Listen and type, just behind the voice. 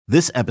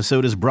This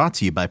episode is brought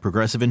to you by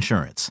Progressive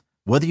Insurance.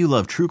 Whether you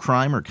love true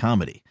crime or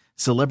comedy,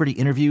 celebrity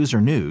interviews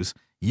or news,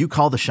 you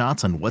call the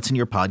shots on what's in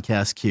your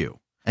podcast queue.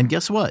 And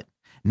guess what?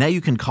 Now you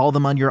can call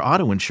them on your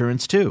auto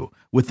insurance too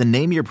with the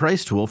Name Your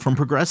Price tool from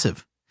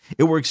Progressive.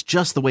 It works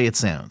just the way it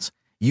sounds.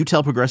 You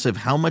tell Progressive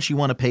how much you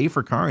want to pay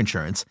for car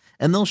insurance,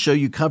 and they'll show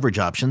you coverage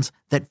options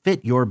that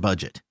fit your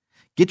budget.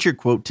 Get your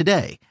quote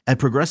today at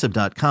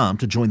Progressive.com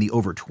to join the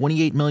over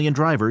 28 million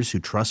drivers who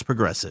trust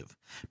Progressive.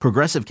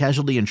 Progressive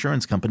Casualty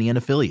Insurance Company and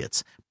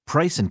Affiliates.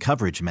 Price and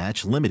coverage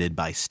match limited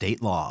by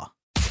state law.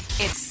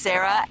 It's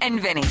Sarah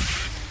and Vinny.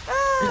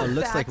 Oh, it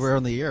looks like we're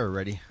on the air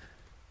already.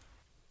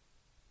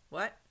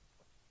 What?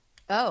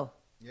 Oh.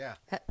 Yeah.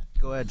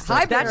 Go ahead.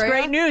 Hi, that's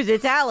great news.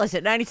 It's Alice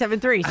at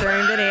 97.3. Sarah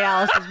and Vinny,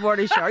 Alice's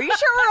Morning Show. Are you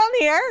sure we're on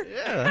the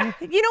air?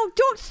 Yeah.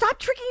 Don't stop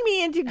tricking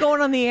me into going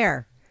on the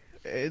air.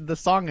 The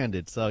song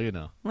ended, so,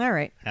 All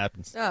right.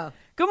 happens. Oh.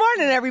 Good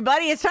morning,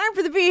 everybody. It's time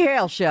for the V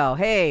Hale Show.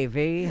 Hey,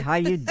 V, how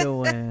you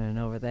doing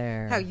over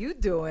there? How you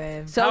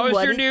doing? So How was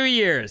what your is- New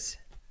Year's?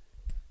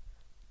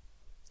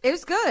 It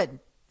was good.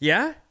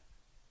 Yeah?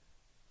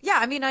 Yeah,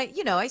 I mean,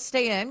 I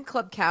stay in,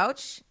 club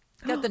couch,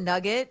 got the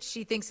nugget.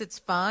 She thinks it's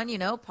fun,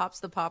 pops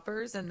the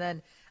poppers, and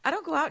then I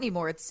don't go out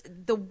anymore. It's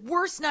the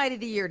worst night of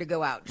the year to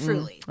go out,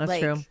 truly. That's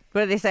true.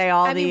 What do they say?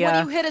 When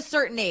you hit a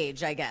certain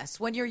age, I guess.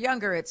 When you're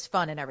younger, it's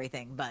fun and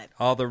everything, but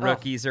All the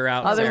rookies are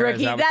out. all the Sarah, is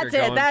rookies. that what That's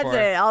you're it. going That's for?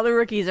 it. All the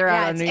rookies are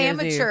out on it's New Year's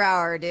amateur Eve.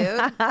 hour,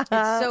 dude. It's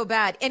so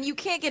bad, and you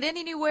can't get in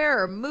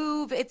anywhere or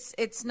move.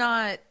 It's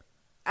not.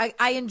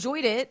 I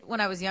enjoyed it when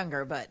I was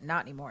younger, but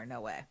not anymore.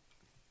 No way.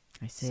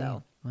 I see.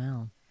 So.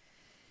 Well.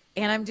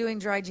 And I'm doing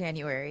dry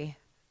January.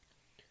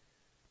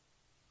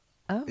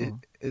 Oh.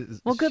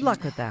 Is Well, good she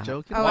luck with that.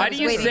 Joking? Oh, Why I do was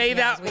you waiting. say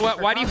Yeah, I was that? waiting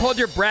for Why do you comments. hold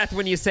your breath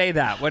when you say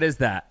that? What is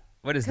that?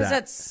 What is Because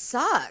that? that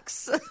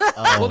sucks.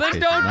 Oh, Well, then okay,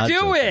 don't not do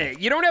joking. it.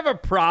 You don't have a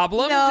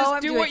problem. No, Just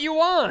I'm do doing- what you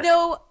want.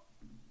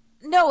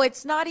 No,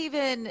 it's not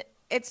even.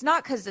 It's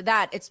not because of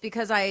that. It's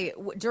because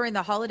during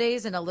the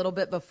holidays and a little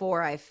bit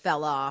before, I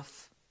fell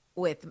off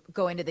with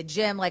going to the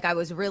gym. Like I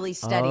was really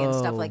steady and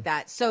stuff Oh. like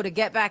that. So to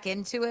get back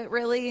into it,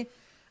 really,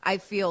 I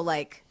feel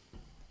like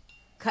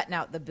cutting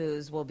out the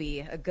booze will be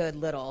a good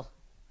little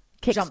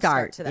jump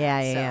start Kickstart. to that.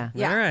 Yeah.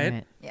 So, All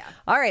right. Yeah.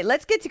 All right,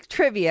 let's get to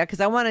trivia because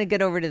I want to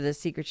get over to the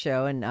secret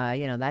show, and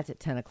that's at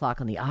 10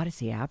 o'clock on the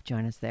Odyssey app.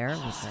 Join us there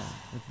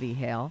with V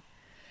Hale.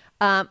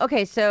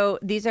 Okay, so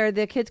these are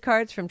the kids'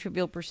 cards from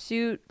Trivial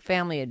Pursuit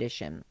Family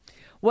Edition.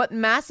 What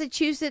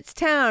Massachusetts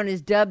town is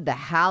dubbed the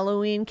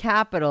Halloween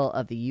capital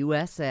of the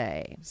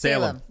USA?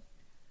 Salem.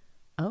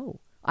 Oh,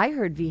 I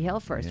heard V Hale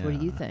first. What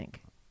do you Yeah.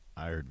 think?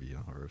 I heard you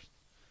first.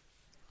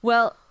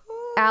 Well,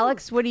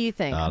 Alex, what do you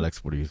think?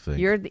 Alex, what do you think?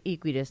 You're the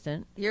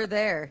equidistant. You're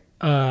there.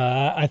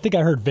 I think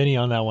I heard Vinny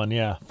on that one.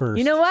 Yeah, first.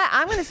 You know what?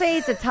 I'm going to say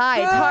it's a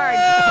tie. It's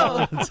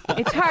hard.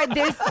 It's hard.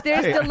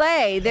 There's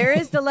delay. There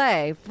is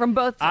delay from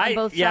both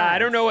sides. I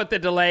don't know what the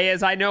delay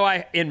is. I know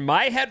in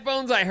my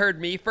headphones I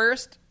heard me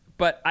first,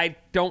 but I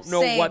don't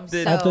know Same, what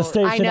the so- At the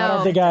station, I know.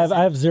 don't think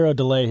I have zero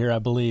delay here. I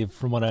believe,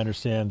 from what I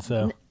understand.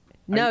 So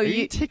No, are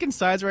you taking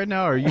sides right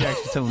now, or are you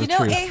actually telling You the know,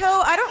 truth?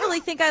 Aho, I don't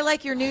really think I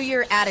like your New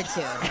Year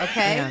attitude,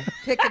 okay?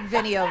 Picking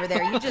Vinny over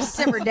there. You just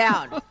simmer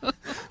down.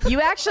 you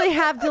actually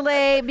have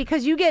delay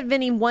because you get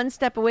Vinny one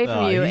step away from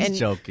Oh, you. he's and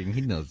joking.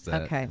 He knows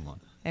that. Okay. Come on.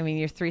 I mean,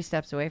 you're 3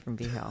 steps away from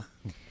V-Hale.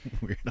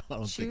 Weird. I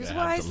don't think Choose I have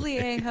wisely,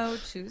 delay. Aho.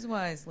 Choose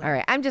wisely. All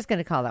right, I'm just going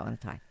to call that one a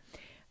tie.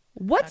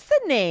 What's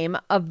the name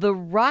of the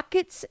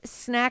Rockets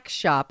snack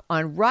shop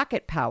on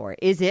Rocket Power?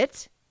 Is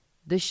it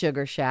the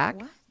Sugar Shack?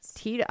 What?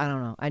 Tito? I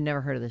don't know. I never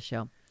heard of this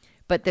show.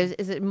 But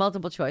is it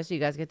multiple choice? So you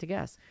guys get to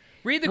guess.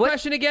 Read the What-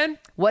 question again.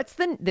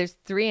 There's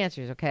 3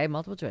 answers, okay?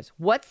 Multiple choice.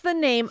 What's the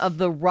name of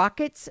the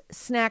Rockets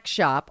snack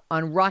shop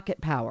on Rocket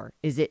Power?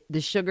 Is it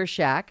the Sugar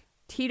Shack,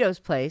 Tito's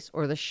Place,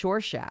 or the Shore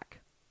Shack?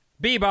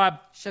 B, Bob.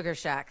 Sugar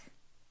Shack.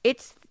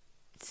 It's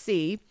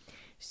C.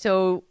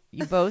 So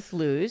you both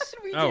lose.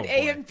 We Oh, did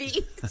A boy. and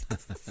B.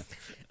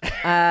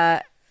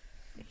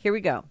 Here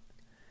we go.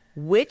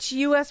 Which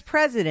U.S.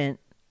 president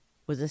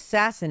was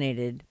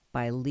assassinated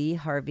by Lee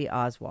Harvey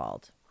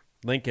Oswald?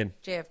 Lincoln.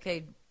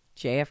 JFK.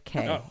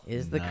 JFK Oh,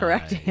 is the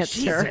correct answer.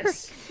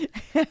 Jesus.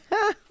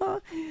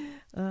 Oh,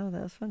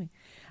 that was funny.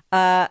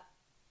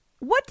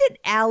 What did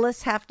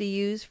Alice have to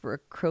use for a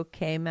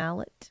croquet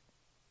mallet?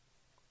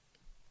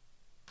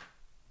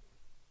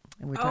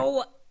 And we're talking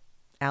Oh,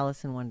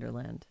 Alice in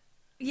Wonderland.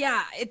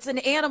 yeah. It's an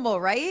animal,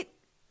 right?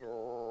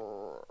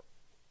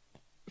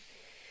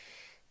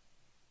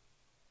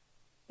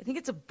 I think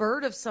it's a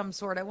bird of some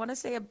sort. I want to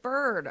say a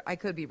bird. I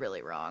could be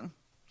really wrong.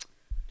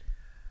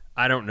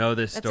 I don't know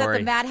this That's story. at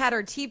the Mad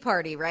Hatter Tea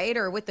Party, right?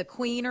 Or with the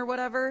Queen or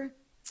whatever.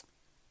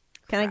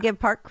 Can I give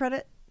Park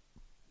credit?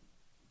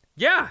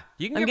 Yeah,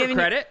 you can give her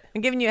credit.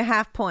 I'm giving you a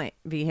half point,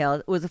 V. Hill.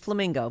 It was a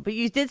flamingo. But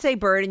you did say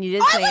bird and you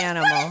did say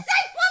animal. Say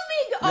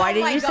flamingo. Why oh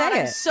didn't my you God, say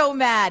I'm it? so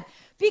mad.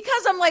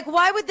 Because I'm like,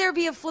 why would there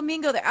be a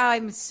flamingo there?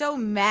 I'm so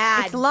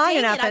mad. It's long Dang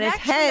enough it, and I'm its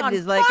actually head on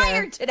is like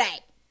fire a- today.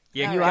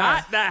 You You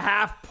got the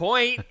half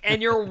point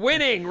and you're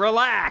winning.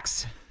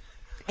 Relax.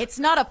 It's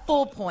not a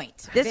full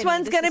point. This Vinny.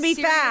 one's gonna is be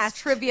serious fast.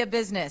 Trivia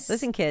business.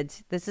 Listen,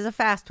 kids, this is a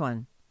fast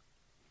one.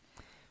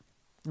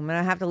 I'm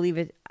gonna have to leave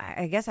it.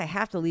 I guess I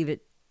have to leave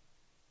it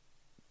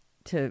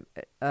to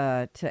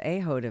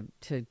Aho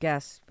to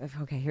guess.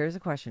 Okay, here's a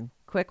question.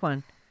 Quick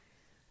one.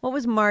 What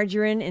was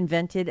margarine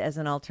invented as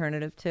an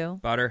alternative to?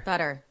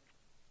 Butter.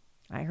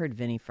 I heard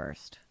Vinny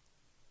first.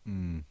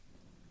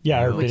 Yeah,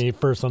 I heard Vinny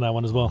first on that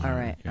one as well. All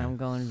right, I'm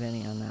going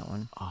Vinny on that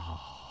one.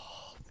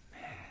 Oh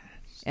man!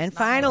 And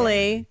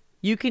finally,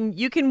 you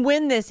can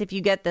win this if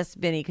you get this,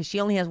 Vinny, because she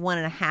only has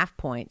 1.5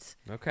 points,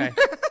 Okay.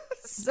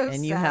 So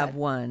and you sad. have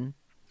 1.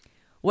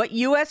 What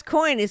U.S.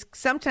 coin is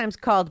sometimes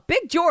called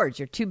Big George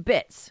or 2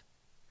 bits?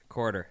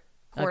 Quarter.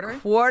 Quarter? A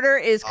quarter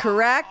is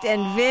correct,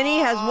 and Vinny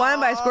has won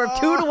by a score of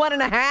 2 to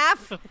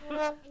 1.5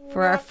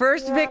 for our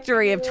first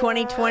victory of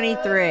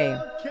 2023.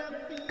 I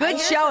Good hear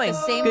this showing. At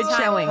the same Good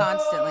time showing.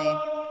 Constantly.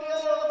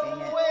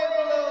 Dang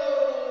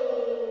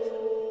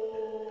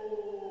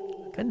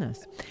it.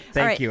 Goodness. Thank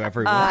All right, you,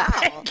 everyone.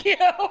 Thank you.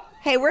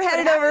 Hey, we're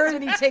headed What over. happens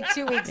when you take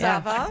 2 weeks Yeah.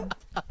 off,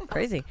 huh?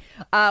 Crazy.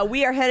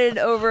 We are headed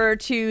over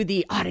to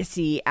the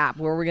Odyssey app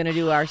where we're going to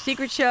do our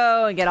secret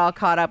show and get all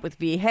caught up with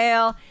V.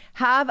 Hale.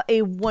 Have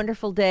a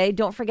wonderful day.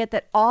 Don't forget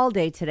that all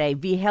day today,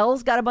 V.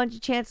 Hale's got a bunch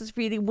of chances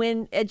for you to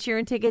win Ed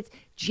Sheeran tickets.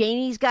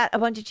 Janie's got a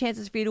bunch of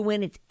chances for you to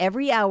win. It's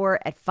every hour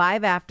at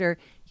 5 after.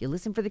 You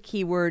listen for the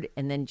keyword,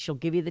 and then she'll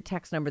give you the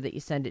text number that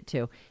you send it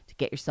to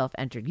get yourself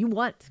entered. You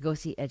want to go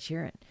see Ed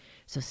Sheeran.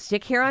 So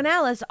stick here on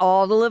Alice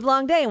all the live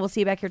long day, and we'll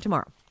see you back here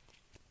tomorrow.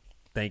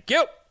 Thank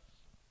you.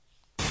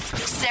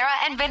 Sarah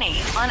and Vinny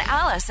on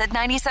Alice at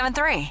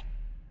 97.3.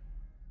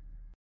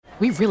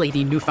 We really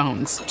need new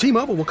phones.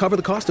 T-Mobile will cover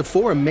the cost of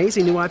 4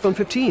 amazing new iPhone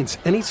 15s,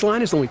 and each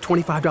line is only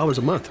 $25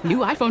 a month. New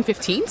iPhone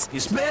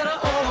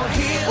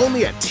 15s?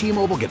 Only at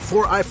T-Mobile, get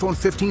 4 iPhone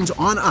 15s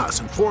on us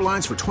and 4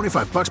 lines for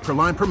 $25 per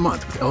line per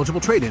month with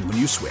eligible trade-in when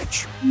you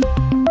switch.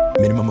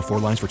 Minimum of 4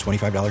 lines for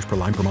 $25 per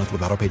line per month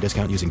with autopay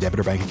discount using debit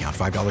or bank account.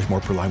 $5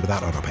 more per line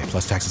without autopay,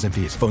 plus taxes and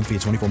fees. Phone fee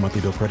at 24 monthly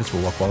bill credits for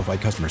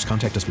well-qualified customers.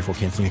 Contact us before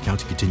canceling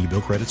account to continue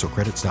bill credits or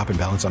credit stop and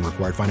balance on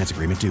required finance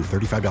agreement due.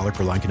 $35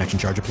 per line connection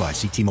charge applies.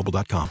 See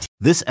T-Mobile.com.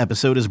 This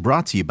episode is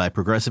brought to you by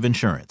Progressive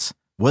Insurance.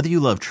 Whether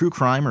you love true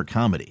crime or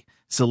comedy,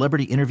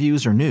 celebrity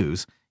interviews or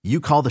news, you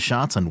call the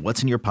shots on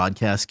what's in your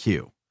podcast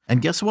queue.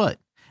 And guess what?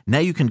 Now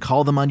you can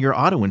call them on your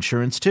auto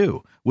insurance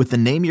too with the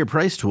Name Your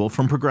Price tool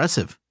from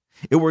Progressive.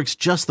 It works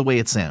just the way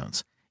it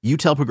sounds. You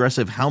tell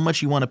Progressive how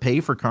much you want to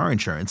pay for car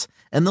insurance,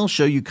 and they'll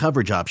show you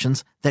coverage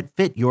options that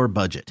fit your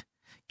budget.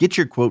 Get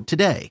your quote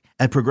today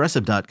at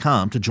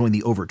Progressive.com to join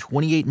the over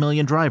 28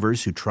 million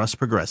drivers who trust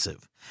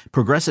Progressive.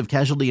 Progressive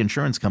Casualty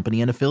Insurance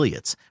Company and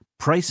Affiliates.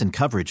 Price and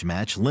coverage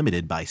match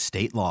limited by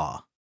state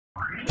law.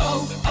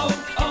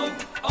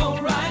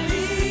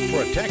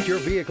 Protect your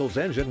vehicle's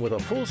engine with a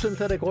full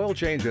synthetic oil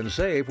change and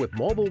save with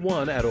Mobil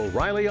 1 at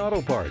O'Reilly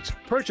Auto Parts.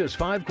 Purchase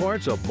 5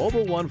 quarts of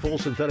Mobil 1 full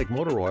synthetic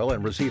motor oil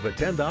and receive a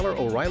 $10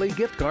 O'Reilly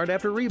gift card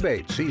after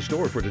rebate. See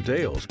store for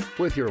details.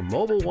 With your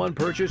Mobil 1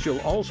 purchase,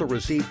 you'll also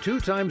receive 2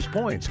 times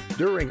points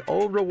during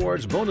O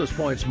Rewards Bonus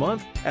Points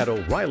Month at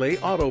O'Reilly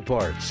Auto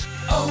Parts.